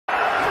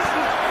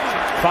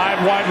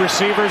5 wide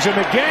receivers in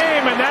the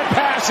game, and that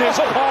pass is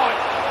caught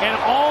and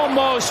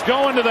almost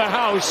going to the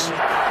house.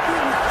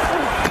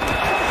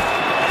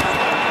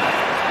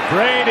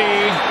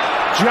 Brady,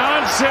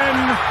 Johnson.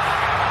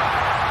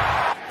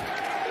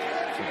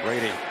 So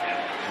Brady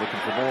looking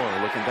for more,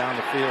 looking down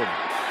the field.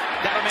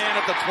 Got a man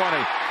at the 20.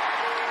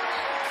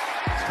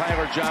 It's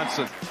Tyler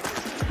Johnson.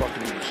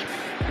 Buccaneers.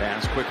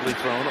 Pass quickly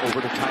thrown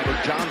over to Tyler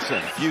Johnson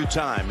a few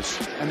times.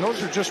 And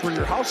those are just where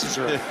your houses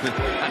are.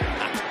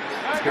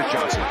 Here's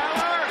Johnson.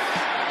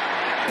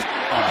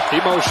 He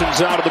motions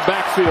out of the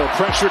backfield.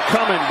 Pressure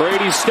coming.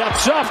 Brady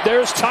steps up.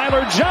 There's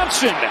Tyler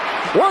Johnson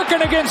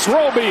working against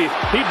Roby.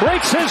 He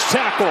breaks his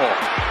tackle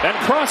and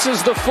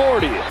crosses the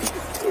 40.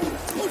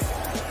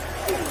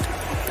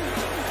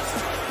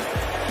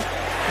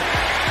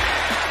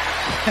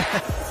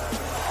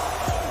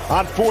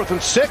 On 4th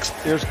and 6,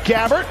 there's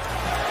Gabbert.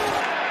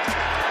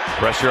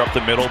 Pressure up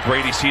the middle.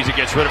 Brady sees it,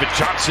 gets rid of it.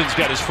 Johnson's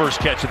got his first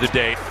catch of the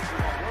day.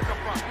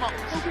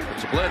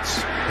 It's a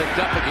blitz. Picked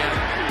up again.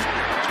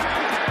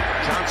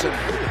 Johnson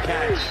with the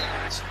catch.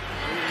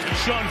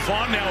 Sean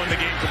Vaughn now in the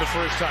game for the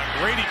first time.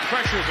 Brady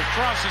pressures, the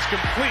cross is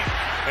complete,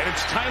 and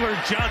it's Tyler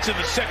Johnson,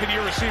 the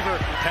second-year receiver,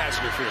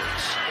 pass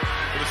interference.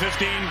 To the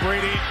 15,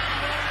 Brady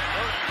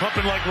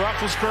pumping like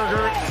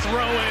Roethlisberger,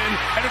 throw in,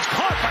 and it's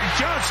caught by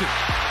Johnson.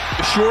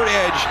 A short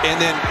edge,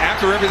 and then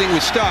after everything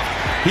was stuffed,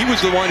 he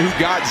was the one who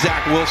got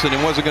Zach Wilson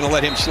and wasn't going to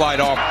let him slide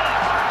off.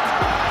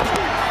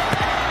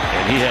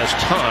 And he has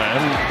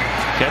time.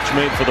 Catch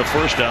made for the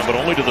first down, but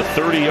only to the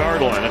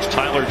 30-yard line. It's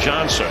Tyler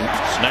Johnson.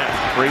 Snap.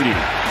 Brady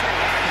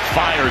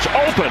fires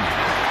open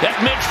at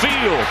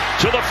midfield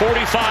to the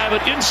 45,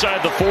 and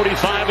inside the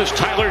 45 is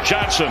Tyler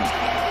Johnson.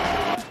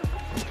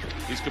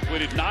 He's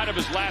completed 9 of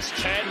his last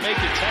 10, making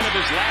 10 of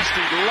his last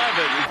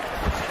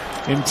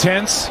 11.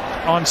 Intense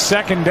on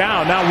second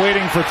down, now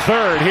waiting for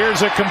third.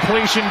 Here's a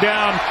completion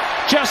down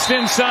just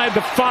inside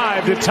the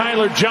 5 to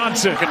Tyler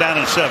Johnson. Down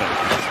in 7.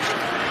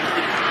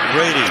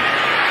 Brady.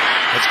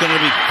 It's going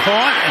to be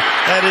caught.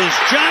 That is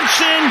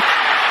Johnson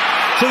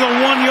to the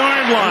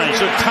 1-yard line.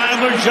 So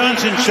Tyler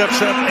Johnson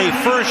sets up a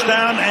first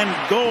down and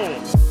goal.